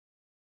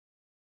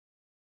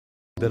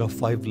there are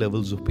 5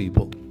 levels of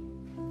people.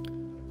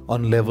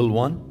 On level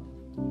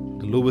 1,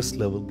 the lowest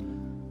level,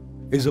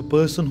 is a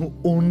person who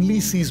only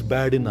sees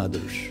bad in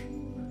others.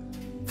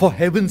 For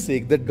heaven's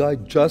sake, that guy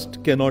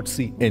just cannot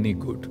see any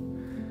good.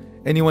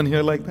 Anyone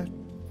here like that?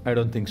 I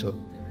don't think so.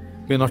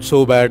 We're not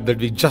so bad that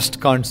we just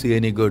can't see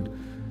any good.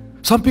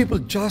 Some people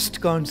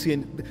just can't see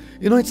any.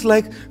 You know, it's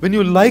like when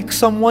you like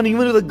someone,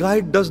 even if the guy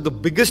does the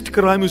biggest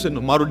crime, you say,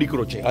 no, Maro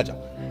dikro che, aja.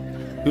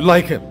 You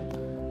like him.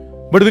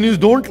 But when you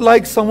don't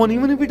like someone,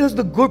 even if he does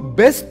the good,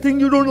 best thing,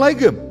 you don't like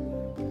him.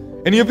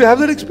 And if you have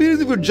that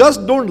experience, if you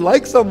just don't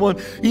like someone,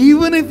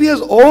 even if he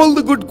has all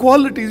the good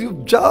qualities, you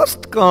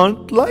just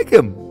can't like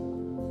him.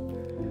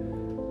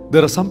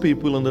 There are some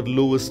people on the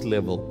lowest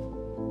level.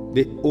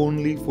 They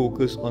only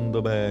focus on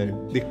the bad.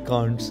 They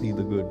can't see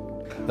the good.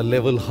 A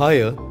level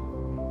higher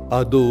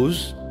are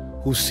those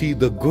who see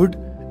the good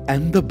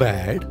and the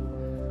bad,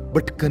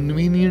 but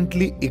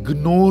conveniently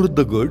ignore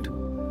the good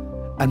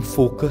and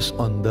focus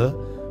on the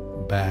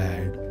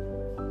bad.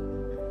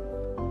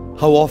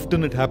 How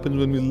often it happens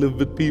when we live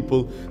with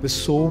people, there's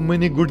so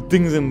many good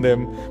things in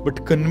them,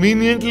 but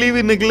conveniently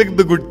we neglect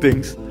the good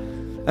things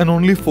and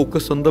only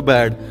focus on the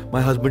bad. My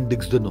husband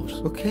digs the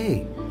nose.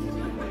 Okay.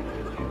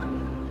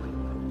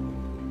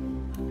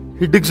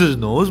 He digs his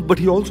nose, but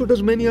he also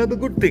does many other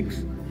good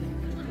things.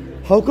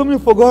 How come you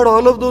forgot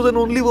all of those and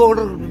only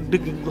water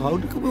digging? How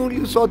come you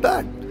only saw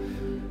that?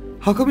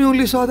 How come you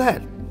only saw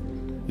that?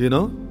 You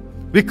know,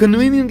 we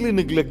conveniently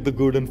neglect the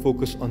good and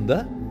focus on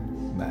the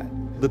bad.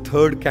 The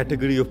third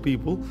category of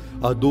people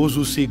are those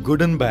who see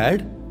good and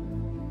bad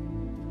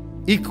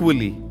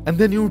equally, and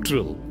they're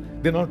neutral.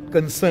 They're not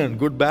concerned,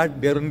 good,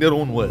 bad, they're in their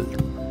own world.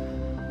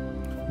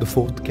 The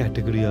fourth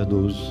category are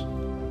those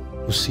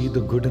who see the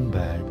good and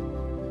bad.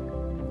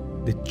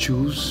 They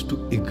choose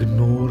to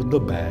ignore the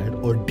bad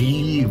or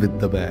deal with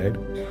the bad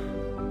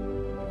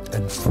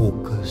and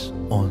focus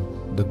on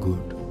the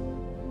good.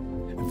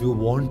 If you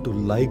want to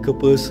like a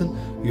person,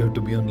 you have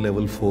to be on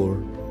level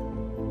 4.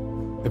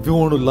 If you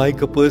want to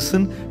like a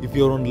person, if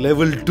you're on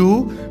level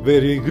 2,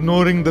 where you're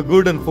ignoring the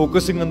good and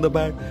focusing on the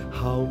bad,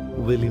 how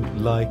will you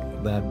like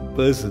that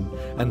person?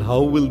 And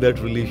how will that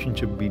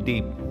relationship be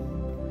deep?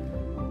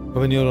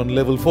 When you're on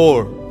level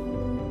 4,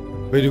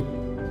 where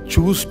you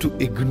choose to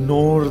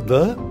ignore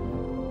the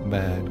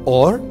bad,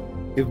 or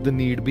if the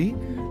need be,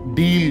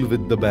 deal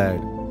with the bad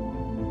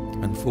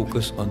and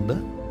focus on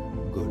the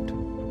good.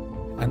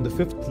 And the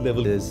fifth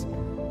level is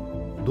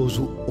those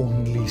who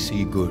only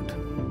see good.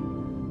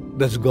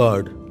 That's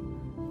God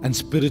and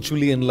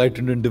spiritually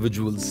enlightened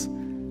individuals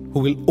who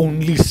will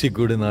only see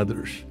good in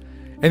others.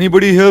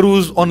 Anybody here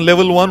who's on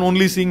level 1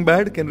 only seeing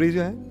bad? Can raise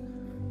your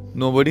hand?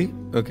 Nobody?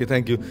 Okay,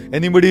 thank you.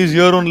 Anybody is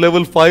here on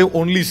level 5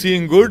 only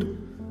seeing good?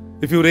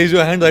 If you raise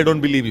your hand, I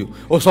don't believe you.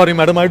 Oh, sorry,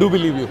 madam, I do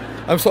believe you.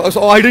 I'm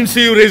so I didn't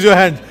see you raise your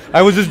hand.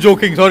 I was just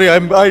joking. Sorry,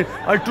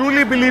 I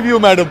truly believe you,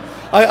 madam.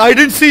 I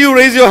didn't see you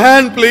raise your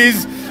hand,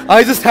 please.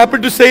 I just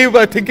happened to say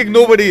by thinking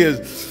nobody is.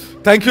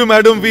 Thank you,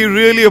 madam. We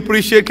really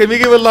appreciate. Can we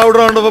give a loud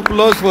round of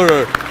applause for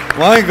her?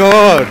 My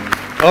God,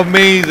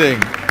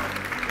 amazing.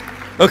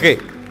 Okay,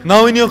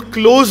 now in your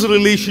close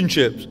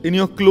relationships,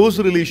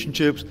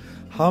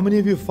 how many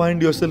of you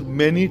find yourself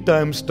many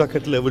times stuck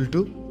at level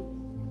 2?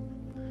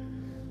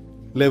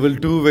 Level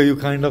 2, where you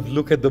kind of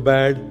look at the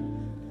bad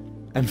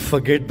and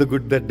forget the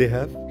good that they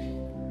have.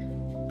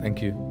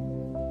 Thank you.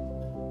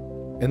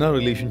 In our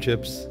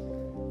relationships,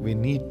 we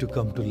need to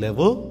come to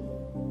level